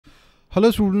Hello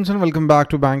students and welcome back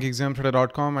to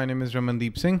bankexamstoday.com. My name is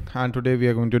Ramandeep Singh and today we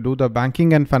are going to do the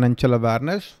banking and financial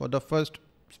awareness for the first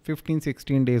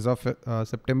 15-16 days of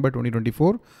September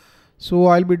 2024. So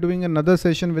I'll be doing another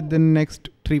session within next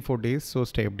 3-4 days. So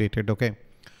stay updated. Okay.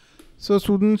 So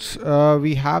students,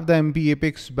 we have the MP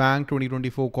Apex Bank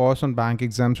 2024 course on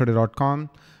bankexamstoday.com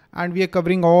and we are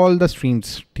covering all the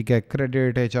streams. Okay,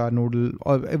 credit, HR, Noodle,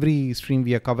 or every stream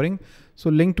we are covering. So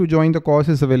link to join the course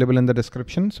is available in the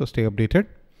description. So stay updated.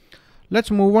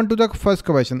 Let's move on to the first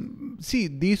question.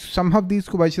 See, some of these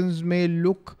questions may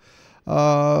look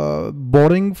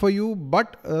boring for you,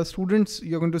 but students,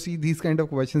 you're going to see these kind of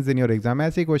questions in your exam.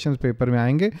 Aise questions paper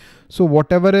mein aayenge. So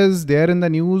whatever is there in the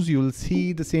news, you'll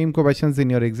see the same questions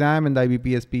in your exam in the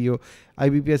IBPS PO,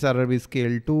 IBPS RRB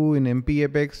scale 2, in MP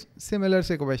Apex, similar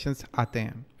se questions aate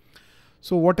hain.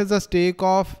 So what is the stake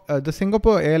of the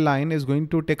Singapore airline is going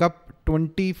to take up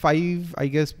 25, I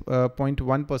guess,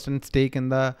 0.1% stake in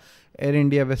the Air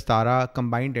India Vistara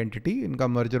combined entity. Inka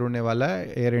merger hone wala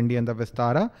hai, Air India and the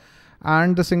Vistara.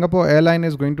 And the Singapore airline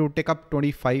is going to take up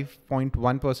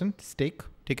 25.1% stake.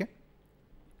 Okay.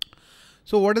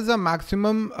 So what is the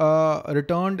maximum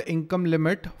returned income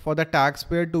limit for the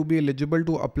taxpayer to be eligible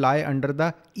to apply under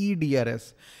the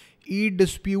EDRS,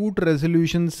 E-Dispute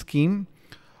Resolution Scheme?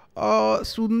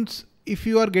 Students, if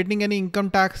you are getting any income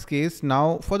tax case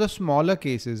now, for the smaller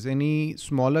cases, any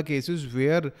smaller cases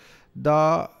where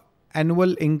the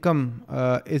annual income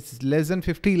is less than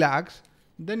 50 lakhs,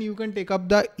 then you can take up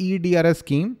the EDRS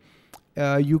scheme.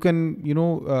 You can,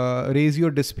 raise your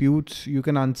disputes. You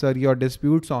can answer your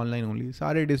disputes online only.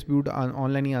 Sare dispute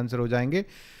online hi answer ho jayenge.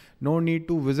 No need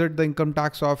to visit the income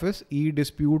tax office.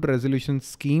 E-Dispute Resolution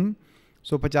Scheme.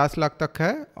 So 50 lakh tak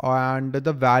hai, and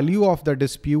the value of the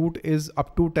dispute is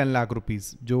up to 10 lakh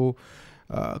rupees. जो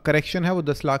correction है वो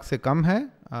 10 लाख से कम है.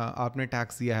 आपने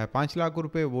tax दिया है 5 लाख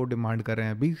रुपए, वो डिमांड कर रहे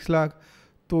हैं 20 लाख,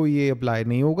 तो ये अप्लाई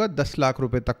नहीं होगा. 10 लाख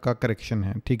रुपए तक का करेक्शन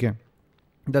है. ठीक है,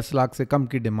 10 लाख से कम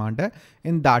की डिमांड है.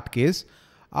 इन दैट केस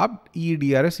आप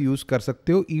EDRS यूज कर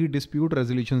सकते हो, ई dispute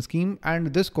resolution scheme. And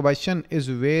this question is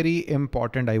very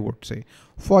important, I would say,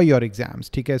 for your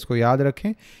exams. ठीक है, इसको याद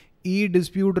रखें. ई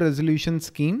dispute resolution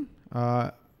scheme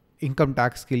income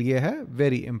tax के लिए है,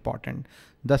 वेरी इंपॉर्टेंट.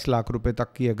 10 लाख रुपए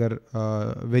तक की अगर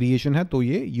वेरिएशन है तो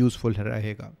ये यूजफुल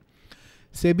रहेगा.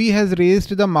 SEBI has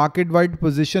raised the market-wide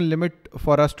position limit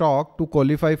for a stock to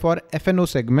qualify for FNO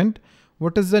segment.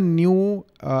 What is the new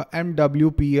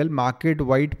MWPL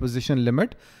market-wide position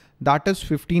limit? That is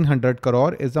 1500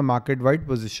 crore is the market-wide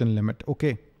position limit.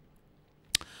 Okay.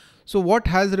 So what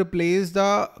has replaced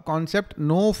the concept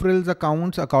no frills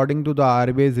accounts according to the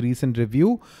RBI's recent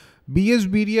review?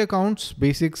 BSBD accounts,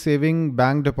 basic saving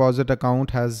bank deposit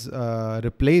account, has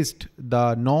replaced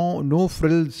the no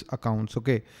frills accounts.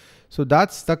 Okay. So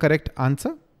that's the correct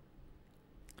answer.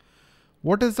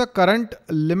 What is the current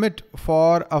limit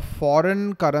for a foreign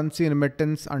currency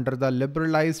remittance under the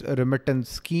liberalized remittance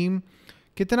scheme?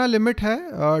 Kitna limit hai?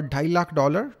 $2.5 lakh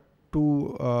to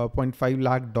 $0.5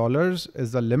 lakh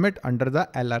is the limit under the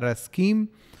LRS scheme.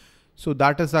 So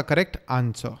that is the correct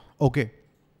answer. Okay.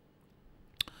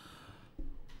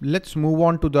 Let's move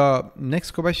on to the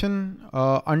next question.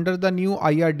 Under the new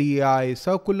IRDAI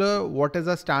circular, what is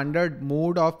the standard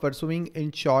mode of pursuing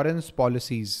insurance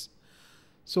policies?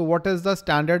 So what is the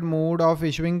standard mode of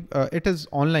issuing? It is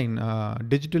online,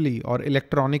 digitally or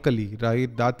electronically,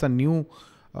 right? That's a new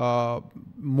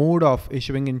mode of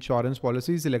issuing insurance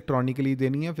policies. Electronically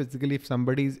deni hai, physically if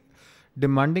somebody is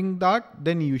demanding that,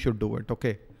 then you should do it.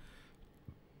 Okay.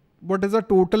 What is the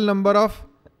total number of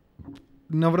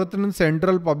Navratna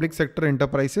Central Public Sector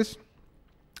Enterprises?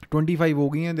 25 हो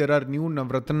गई हैं. There are new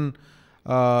Navratna,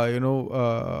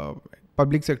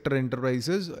 Public Sector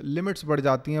Enterprises. Limits बढ़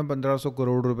जाती हैं. 1500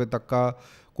 करोड़ रुपए तक का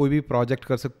कोई भी project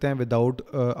कर सकते हैं without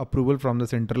approval from the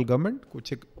central government.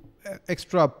 कुछ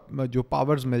extra जो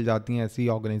powers मिल जाती हैं ऐसी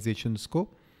organizations को.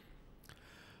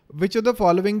 Which of the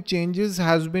following changes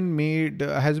has been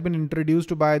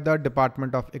introduced by the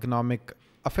Department of Economic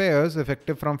Affairs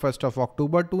effective from 1st of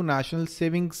October to national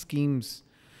saving schemes,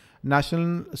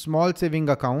 national small saving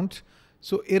accounts?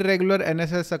 So irregular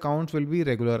NSS accounts will be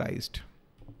regularized.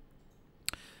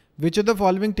 Which of the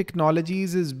following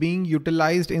technologies is being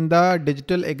utilized in the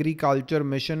digital agriculture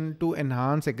mission to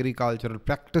enhance agricultural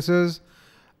practices?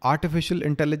 Artificial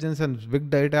intelligence and big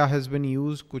data has been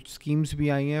used. कुछ schemes भी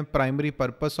आई हैं. Primary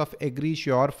purpose of Agri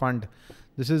Sure Fund.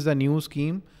 This is the new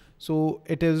scheme. So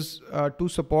it is to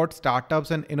support startups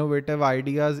and innovative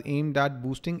ideas aimed at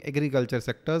boosting agriculture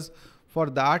sectors. For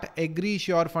that, Agri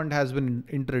Sure Fund has been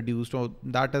introduced. So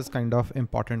that is kind of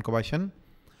important question.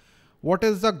 What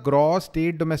is the gross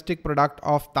state domestic product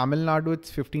of Tamil Nadu?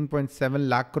 It's 15.7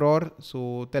 lakh crore.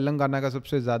 So Telangana का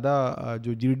सबसे ज़्यादा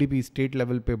जो GDP state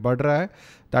level पे बढ़ रहा है.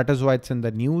 That is why it's in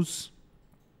the news.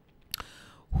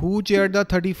 Who chaired the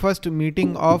 31st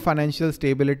meeting of Financial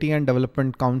Stability and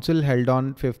Development Council held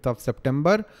on 5th of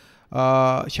September?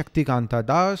 Shaktikanta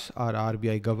Das, our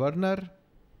RBI governor.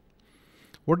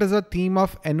 What is the theme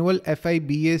of annual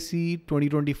FIBAC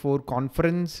 2024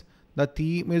 conference? The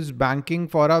theme is banking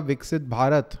for a Viksit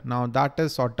Bharat. Now that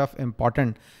is sort of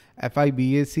important.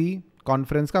 FIBAC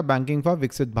conference ka banking for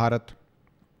Viksit Bharat.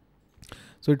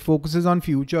 So it focuses on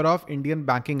future of Indian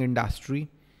banking industry.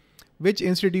 Which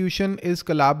institution is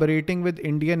collaborating with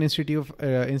Indian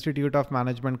Institute of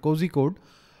Management Kozhikode,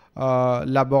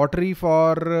 Laboratory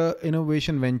for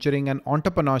Innovation Venturing and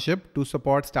Entrepreneurship to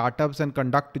support startups and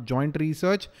conduct joint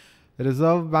research,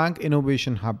 Reserve Bank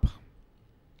Innovation Hub.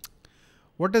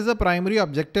 What is the primary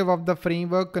objective of the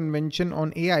Framework Convention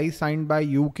on AI signed by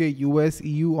UK, US,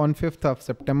 EU on 5th of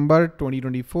September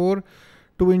 2024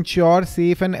 to ensure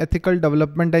safe and ethical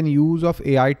development and use of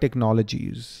AI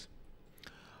technologies?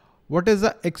 What is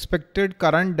the expected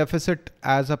current deficit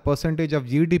as a percentage of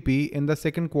GDP in the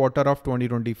second quarter of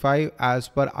 2025 as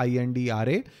per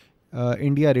INDRA,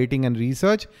 India Rating and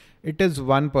Research? It is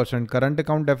 1%. Current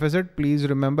account deficit, please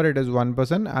remember it is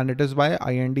 1% and it is by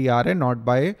INDRA, not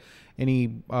by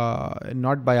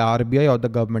RBI or the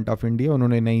government of India.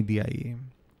 उन्होंने नहीं दिया ये.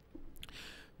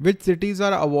 Which cities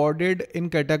are awarded in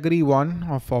category 1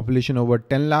 of population over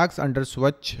 10 lakhs under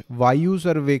Swachh Vayu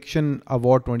Sarvekshan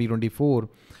Award 2024?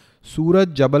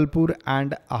 Surat, Jabalpur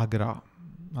and Agra.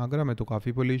 Agra में तो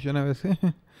काफी pollution है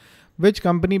वैसे. Which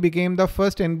company became the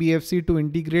first NBFC to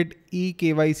integrate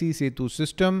eKYC Setu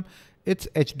system? It's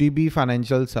HDB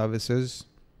Financial Services.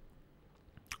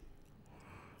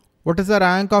 What is the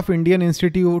rank of Indian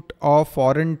Institute of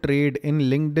Foreign Trade in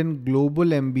LinkedIn Global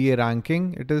MBA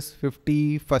ranking? It is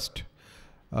 51st.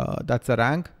 That's a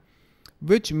rank.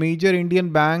 Which major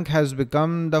Indian bank has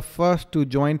become the first to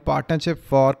join partnership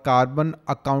for carbon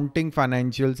accounting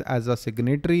financials as a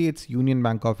signatory? It's Union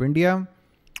Bank of India.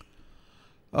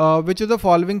 Which of the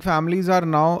following families are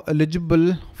now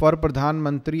eligible for Pradhan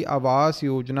Mantri Awas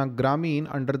Yojana Gramin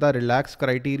under the relaxed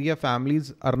criteria?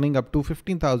 Families earning up to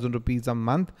 15,000 rupees a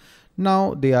month.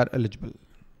 Now they are eligible.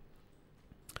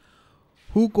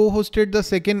 Who co-hosted the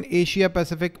second Asia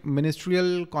Pacific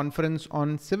Ministerial Conference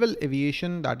on Civil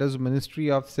Aviation? That is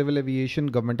Ministry of Civil Aviation,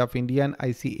 Government of India and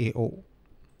ICAO.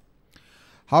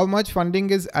 How much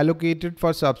funding is allocated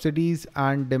for subsidies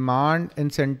and demand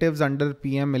incentives under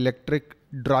PM Electric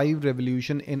Drive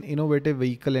Revolution in Innovative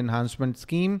Vehicle Enhancement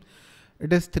Scheme?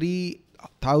 It is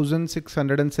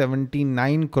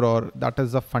 3,679 crore. That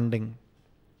is the funding.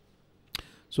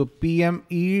 So PM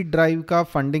E-Drive ka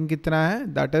funding kitna hai?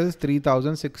 That is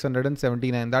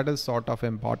 3,679. That is sort of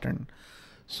important.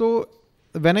 So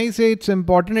when I say it's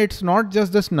important, it's not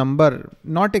just this number.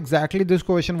 Not exactly this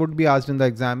question would be asked in the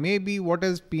exam. Maybe what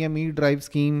is PM E-Drive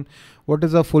scheme? What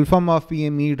is the full form of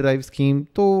PM E-Drive scheme?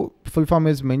 So full form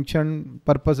is mentioned,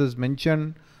 purpose is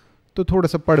mentioned. So thoda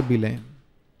sa pad bhi lein.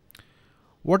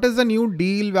 What is the new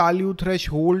deal value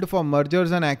threshold for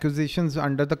mergers and acquisitions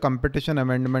under the Competition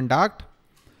Amendment Act?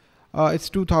 It's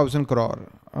 2,000 crore.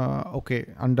 Okay,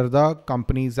 under the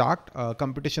Companies Act,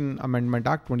 Competition Amendment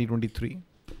Act 2023.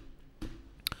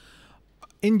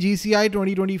 In GCI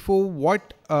 2024,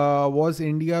 what was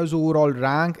India's overall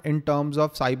rank in terms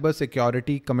of cyber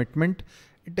security commitment?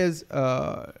 It is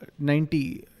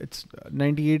 90. It's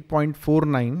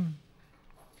 98.49.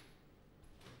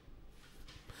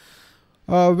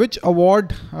 Which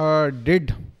award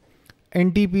did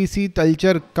NTPC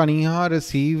Talcher Kaniha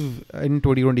receive in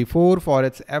 2024 for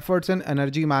its efforts in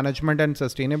energy management and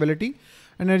sustainability?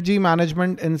 Energy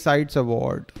Management Insights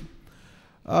Award.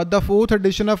 The 4th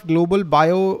edition of Global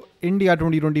Bio India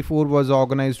 2024 was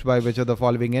organized by which of the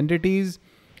following entities?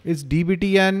 Is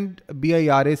DBT and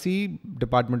BIRAC,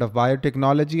 Department of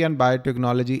Biotechnology and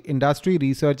Biotechnology Industry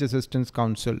Research Assistance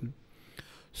Council.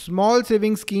 Small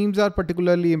saving schemes are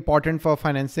particularly important for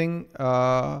financing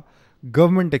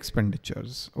government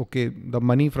expenditures. Okay, the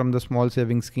money from the small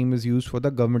saving scheme is used for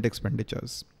the government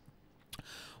expenditures.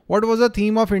 What was the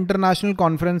theme of International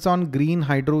Conference on Green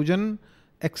Hydrogen?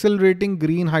 Accelerating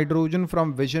green hydrogen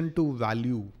from vision to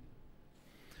value.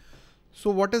 So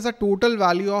what is the total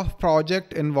value of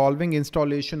project involving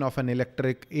installation of an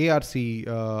electric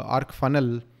arc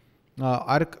furnace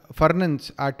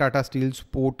at Tata Steel's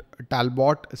Port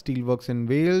Talbot Steelworks in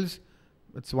Wales?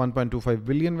 It's 1.25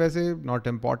 billion वैसे, not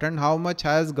important. How much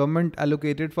has government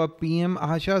allocated for PM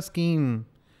Asha scheme?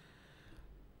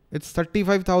 It's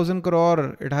 35,000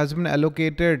 crore. It has been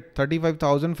allocated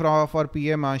 35,000 for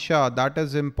PM Asha. That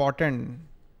is important.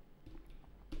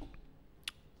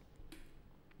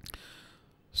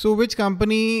 So which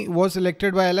company was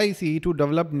selected by LIC to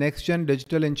develop next gen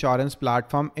digital insurance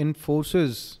platform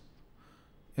Infosys?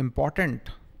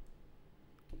 Important.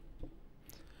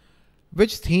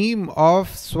 Which theme of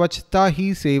Swachhta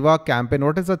Hi Seva campaign?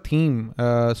 What is the theme?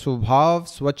 Subhav,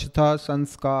 Swachhta,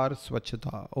 Sanskar,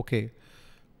 Swachhta. Okay,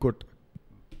 good.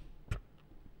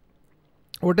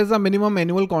 What is the minimum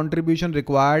annual contribution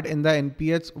required in the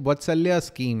NPS Vatsalya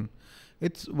scheme?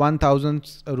 It's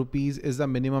 1000 rupees is the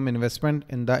minimum investment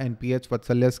in the NPS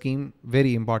Vatsalya scheme.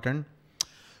 Very important.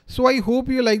 So I hope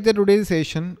you like the today's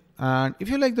session. And if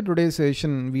you like the today's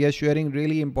session, we are sharing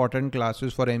really important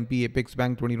classes for MP Apex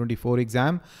Bank 2024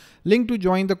 exam. Link to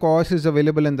join the course is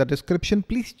available in the description.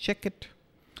 Please check it.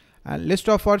 And list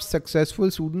of our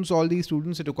successful students, all these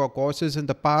students who took our courses in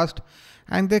the past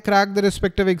and they cracked the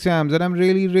respective exams, and I'm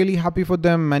really happy for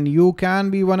them, and you can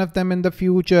be one of them in the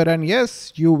future, and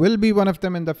yes, you will be one of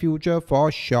them in the future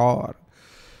for sure.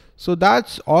 So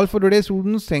that's all for today,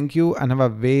 students. Thank you and have a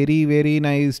very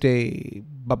nice day.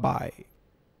 Bye-bye.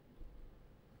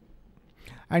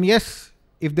 And yes,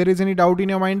 if there is any doubt in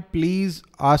your mind, please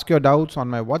ask your doubts on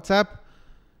my WhatsApp.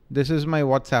 This is my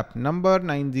WhatsApp number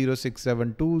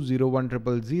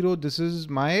 906720100. This is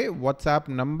my WhatsApp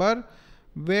number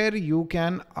where you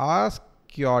can ask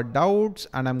your doubts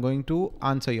and I'm going to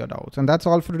answer your doubts. And that's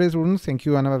all for today, students. Thank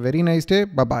you and have a very nice day.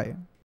 Bye-bye.